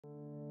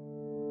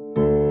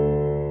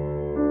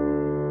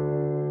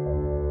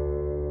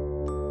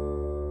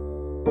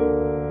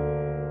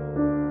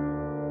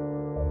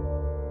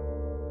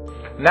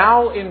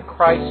Now in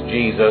Christ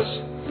Jesus,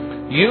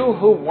 you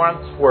who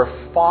once were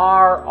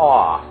far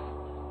off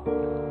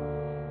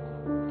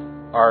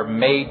are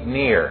made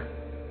near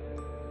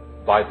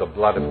by the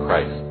blood of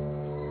Christ.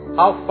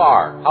 How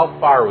far? How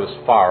far was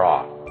far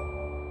off?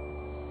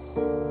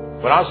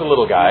 When I was a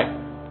little guy,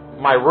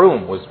 my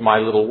room was my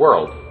little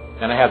world.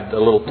 And I had a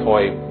little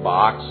toy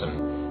box,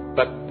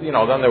 but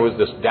then there was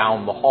this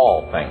down the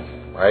hall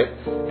thing, right?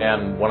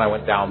 And when I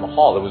went down the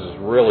hall, there was this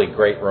really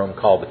great room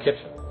called the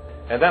kitchen.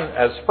 And then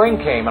as spring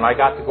came and I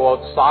got to go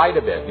outside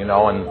a bit, and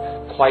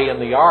play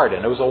in the yard,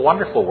 and it was a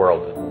wonderful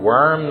world.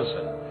 Worms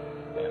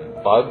and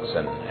bugs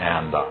and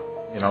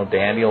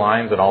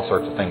dandelions and all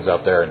sorts of things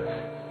out there.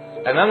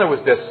 And then there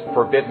was this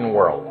forbidden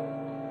world.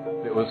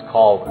 It was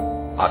called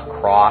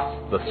across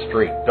the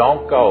street.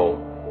 Don't go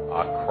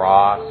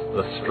across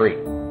the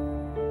street.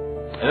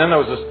 And then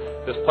there was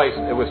this place,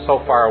 it was so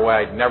far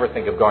away, I'd never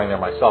think of going there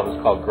myself. It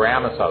was called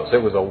Grandma's house.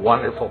 It was a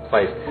wonderful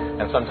place.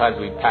 And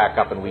sometimes we'd pack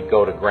up and we'd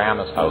go to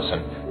Grandma's house.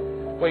 And,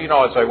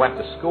 as I went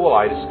to school,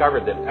 I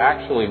discovered that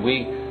actually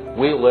we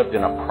lived in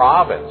a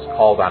province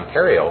called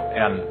Ontario.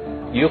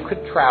 And you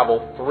could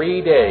travel 3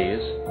 days,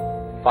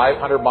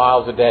 500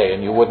 miles a day,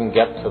 and you wouldn't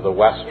get to the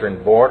western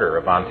border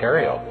of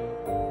Ontario.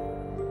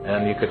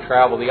 And you could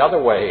travel the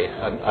other way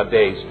a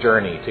day's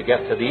journey to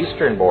get to the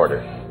eastern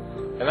border.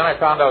 And then I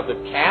found out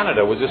that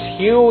Canada was this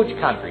huge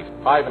country,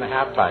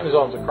 5.5 time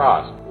zones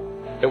across.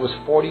 It was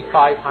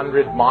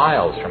 4,500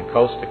 miles from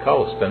coast to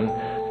coast. And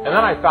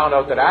then I found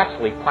out that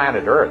actually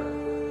planet Earth,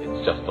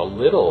 it's just a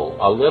little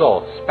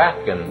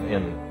speck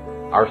in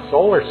our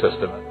solar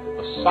system.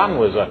 The sun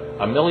was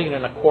 1.25 million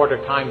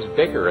times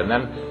bigger. And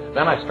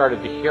then I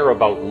started to hear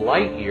about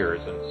light years,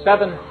 and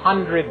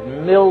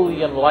 700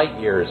 million light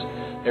years.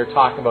 They're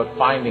talking about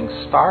finding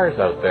stars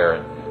out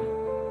there.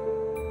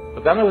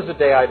 But then there was a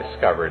day I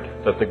discovered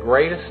that the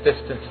greatest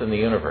distance in the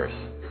universe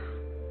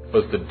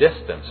was the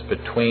distance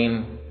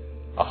between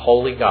a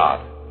holy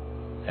God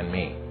and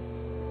me.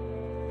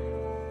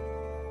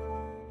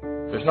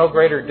 There's no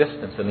greater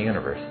distance in the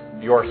universe.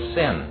 Your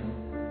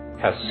sin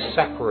has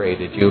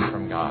separated you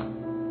from God.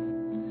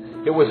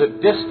 It was a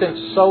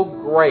distance so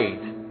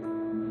great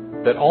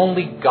that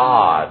only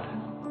God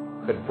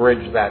could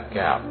bridge that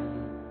gap.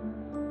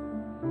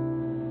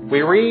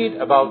 We read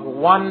about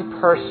one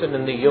person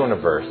in the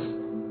universe,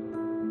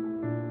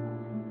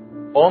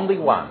 only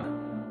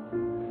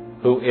one,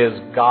 who is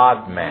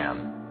God-man.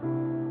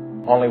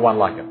 Only one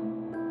like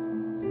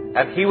him.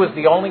 And he was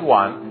the only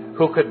one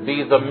who could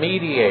be the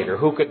mediator,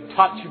 who could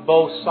touch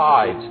both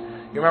sides.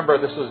 You remember,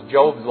 this was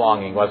Job's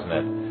longing, wasn't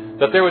it?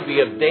 That there would be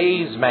a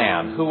days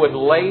man who would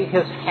lay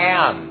his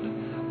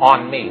hand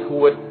on me, who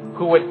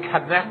would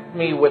connect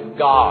me with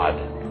God.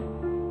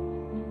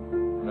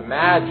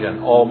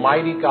 Imagine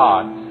Almighty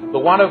God, the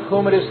one of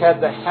whom it is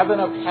said, the heaven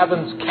of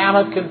heavens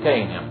cannot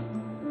contain him,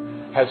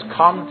 has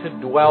come to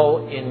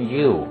dwell in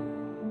you.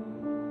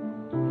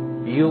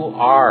 You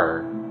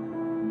are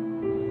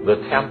the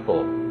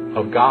temple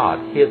of God.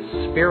 His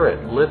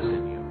Spirit lives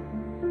in you.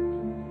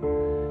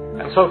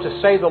 And so to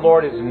say the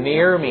Lord is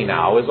near me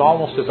now is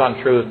almost as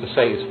untrue as to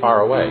say He's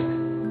far away.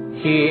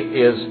 He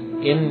is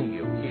in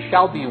you. He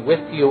shall be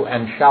with you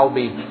and shall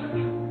be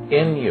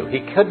in you.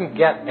 He couldn't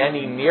get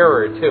any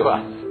nearer to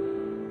us.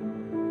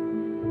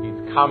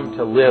 He's come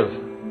to live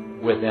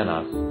within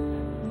us.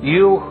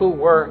 You who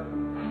were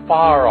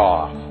far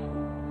off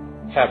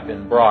have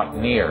been brought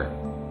near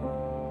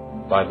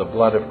by the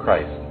blood of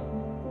Christ.